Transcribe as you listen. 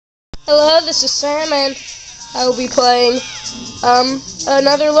Hello, this is Sam, and I will be playing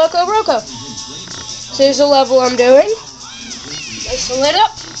another Loco Roco. So here's the level I'm doing. Nice and lit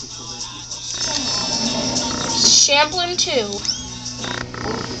up. Shamplin 2.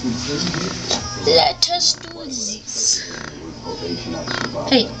 Let us do this.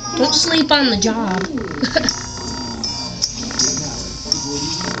 Hey, don't sleep on the job.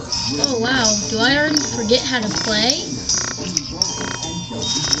 Oh wow, do I already forget how to play?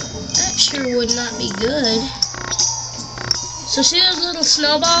 That sure would not be good. So see those little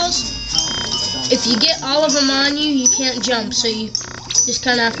snowballs? If you get all of them on you, you can't jump, so you just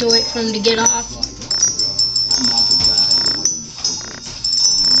kind of have to wait for them to get off.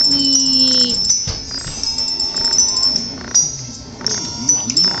 Whee!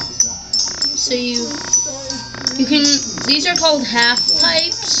 So you can, these are called half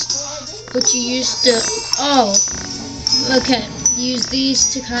pipes, but you used to, use these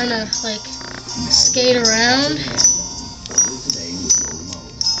to kind of like skate around.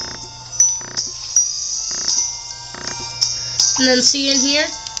 And then see in here?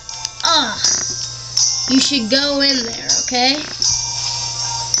 You should go in there, okay?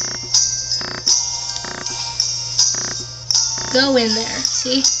 Go in there,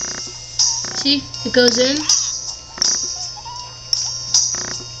 see? See? It goes in.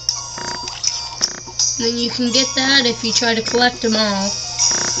 And then you can get that if you try to collect them all.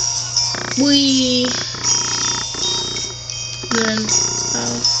 Whee! Then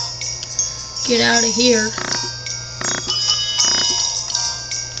I'll get out of here.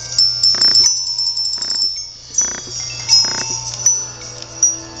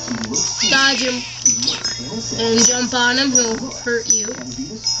 Dodge him and jump on him, he'll hurt you.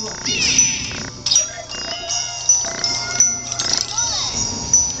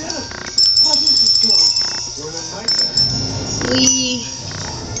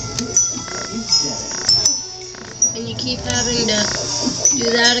 And you keep having to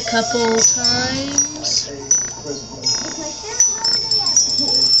do that a couple times.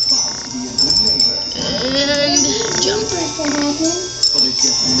 And jump.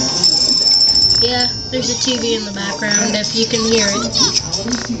 Yeah, there's a TV in the background if you can hear it.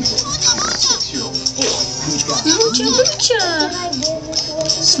 Smoocha, smoocha.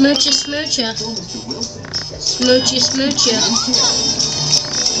 Smoocha, smoocha. Smoocha, smoocha.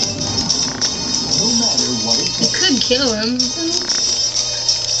 You could kill him.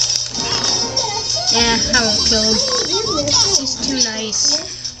 Yeah, I won't kill him. He's too nice.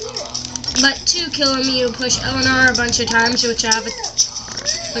 But to kill him, you push L&R a bunch of times, which I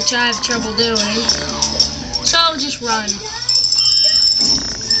have trouble doing. So I'll just run.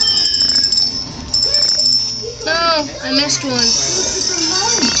 No, I missed one.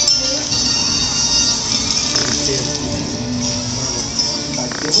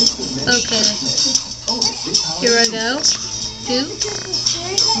 Okay. Here I go. Do.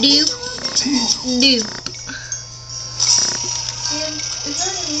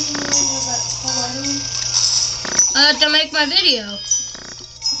 To make my video. Try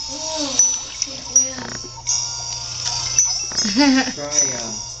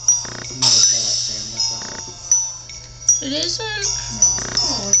another setup, Sam. That's all. It isn't?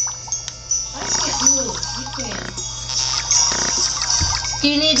 No. I can't move. You can. Do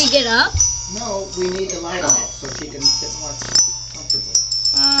you need to get up? No, we need the light off so she can sit and watch comfortably.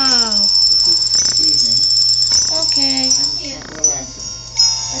 Oh. This is evening. Okay. I'm relaxing.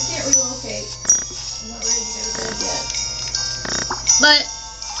 I can't relocate. I'm not ready to go to bed yet. But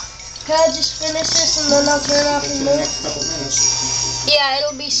can I just finish this and then I'll turn off and In the move? next couple minutes. Yeah,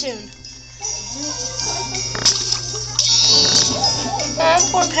 it'll be soon. Oh,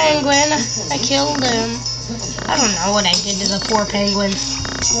 poor penguin. I killed him. I don't know what I did to the poor penguin.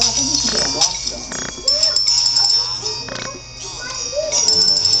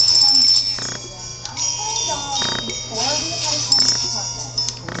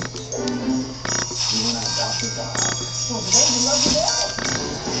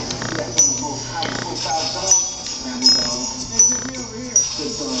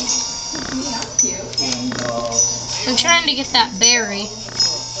 I'm trying to get that berry.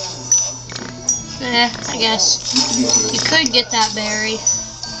 I guess you could get that berry.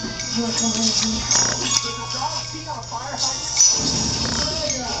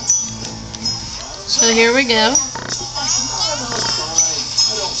 So here we go.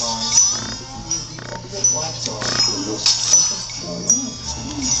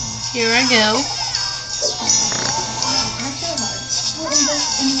 Here I go.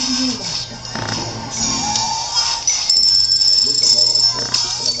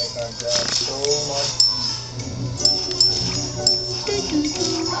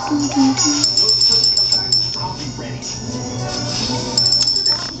 Gotta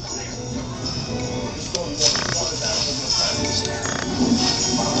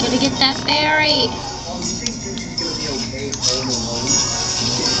get that berry.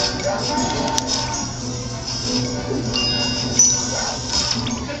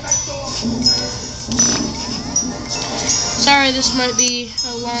 Sorry, this might be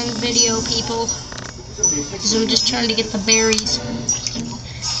a long video, people, because I'm just trying to get the berries.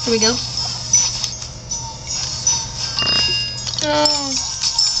 Here we go. Oh.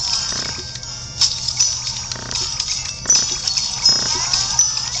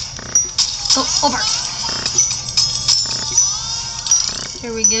 Go over.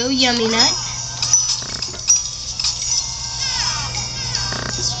 Here we go, yummy nut.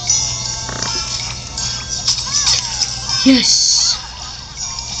 Yes.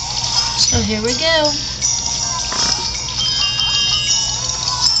 So here we go.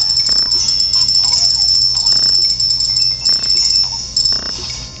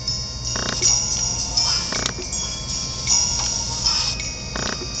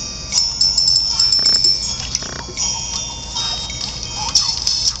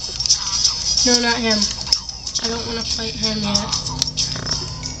 No, not him. I don't want to fight him yet.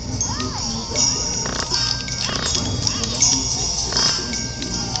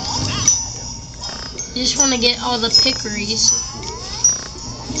 I just want to get all the pickeries.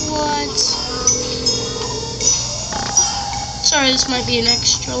 What? Sorry, this might be an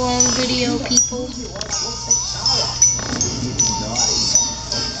extra long video, people.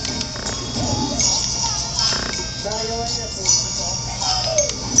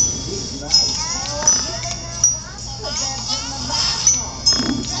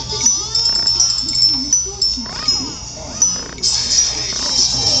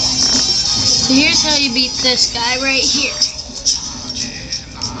 So here's how you beat this guy right here.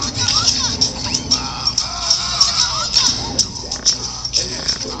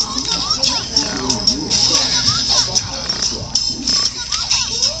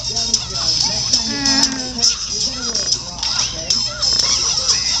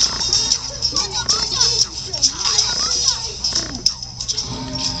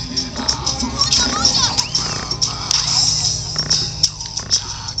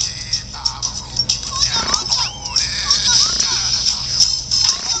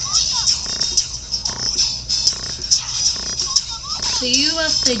 So you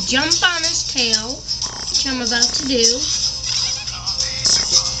have to jump on his tail, which I'm about to do.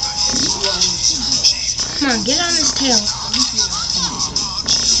 Come on, get on his tail.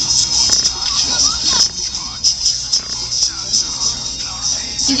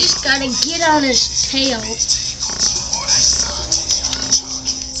 You just gotta get on his tail.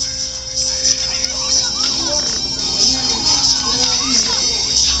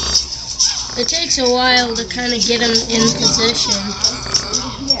 It takes a while to kind of get him in position.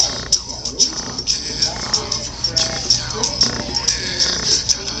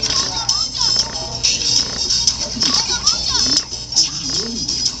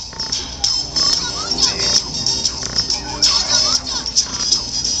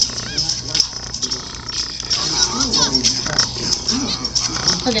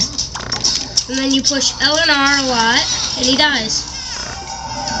 Okay. And then you push L and R a lot, and he dies.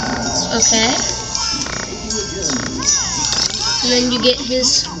 Okay. And then you get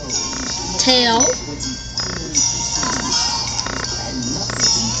his tail.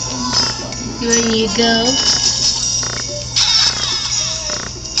 There you go.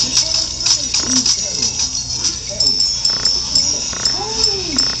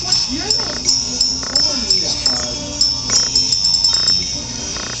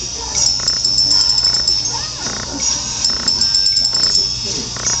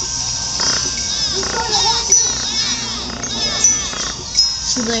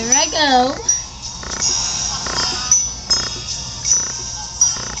 So there I go.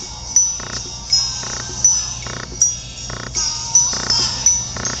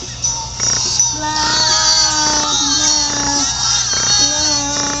 Blah, blah, blah.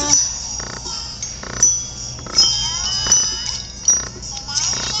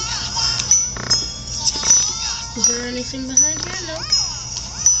 Is there anything behind here? Nope.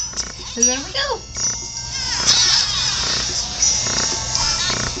 And there we go.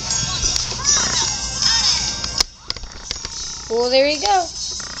 Well, there you go.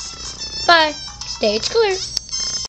 Bye. Stage clear.